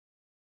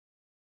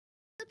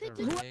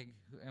rig,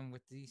 and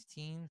with these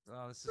teams,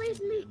 oh, this is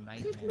gonna be a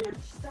nightmare.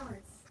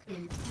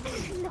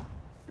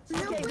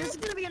 Okay, this is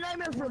gonna be a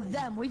nightmare for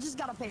them. We just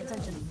gotta pay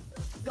attention.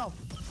 Go.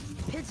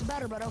 Pit's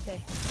better, but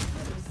okay.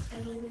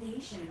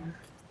 Elimination.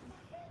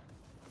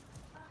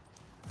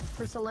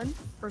 Ursuline.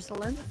 Where's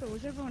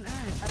everyone at?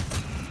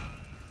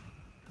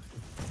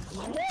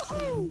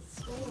 Woohoo!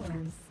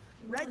 Scores.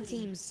 Red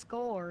team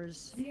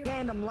scores.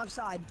 Random left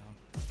side.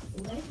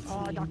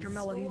 Oh, Dr.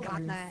 Mello, you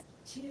got that.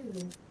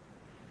 2-0.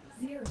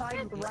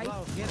 Side right.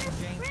 Whoa, get him,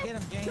 James. Get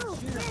him, James. Shoot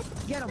him.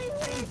 Get him.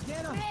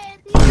 Get him.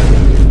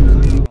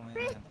 Oh,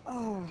 man.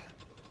 Oh.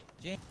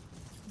 James.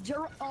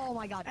 Oh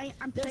my God.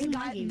 I'm This playing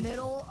my guy game.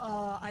 middle.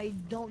 I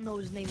don't know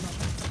his name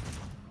though.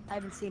 I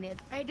haven't seen it.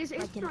 Hey, this is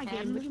Like my an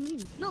game. What do you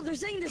mean? No, they're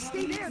saying to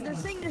stay there. They're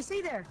saying to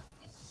stay there.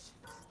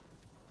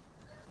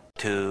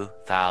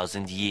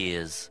 2,000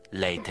 years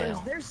later.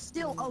 Because they're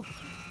still close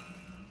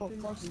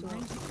to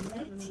him.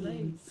 Red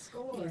team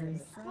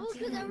scores. Well,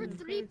 because there were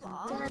 3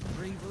 balls.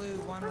 3 blue,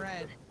 1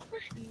 red.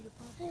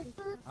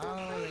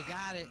 Oh, they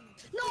got it.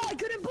 No, I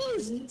couldn't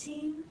boost. Blue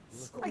team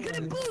I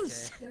couldn't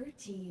boost.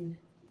 13.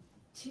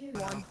 2.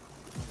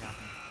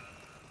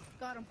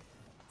 Got him.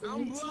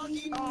 Blue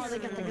team Oh, they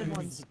got the good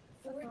ones.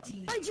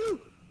 14. Behind you.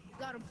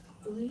 Got him.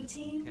 Blue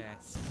team Okay.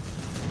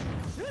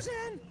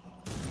 Susan.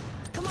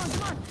 Come on.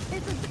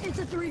 It's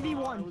a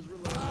 3v1.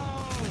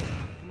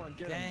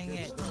 Dang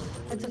it.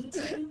 It's Blue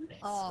team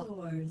Oh.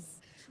 scores.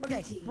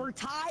 Okay, we're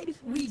tied.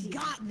 We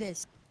got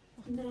this.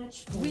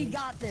 Match We point.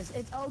 got this.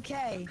 It's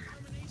okay.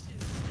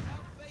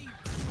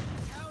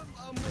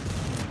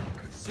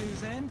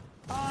 Susan.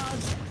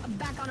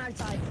 Back on our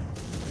side.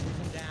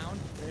 Susan down.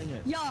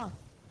 Yeah.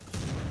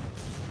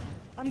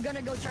 I'm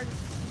gonna go charge.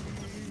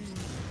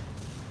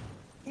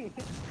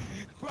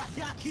 Why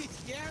y'all keep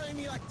scaring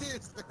me like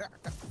this?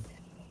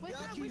 Which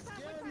Y'all time? keep Which time?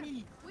 scaring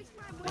me. Which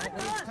time? Don't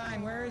waste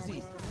time. Where is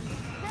he?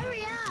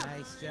 Hurry up!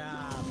 Nice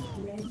job.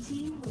 Red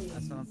team wins.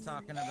 That's what I'm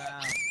talking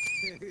about.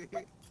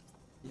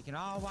 You can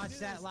all watch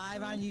that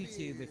live on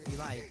YouTube if you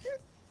like.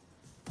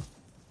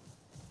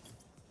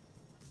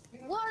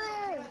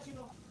 Water!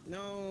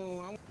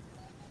 No, I'm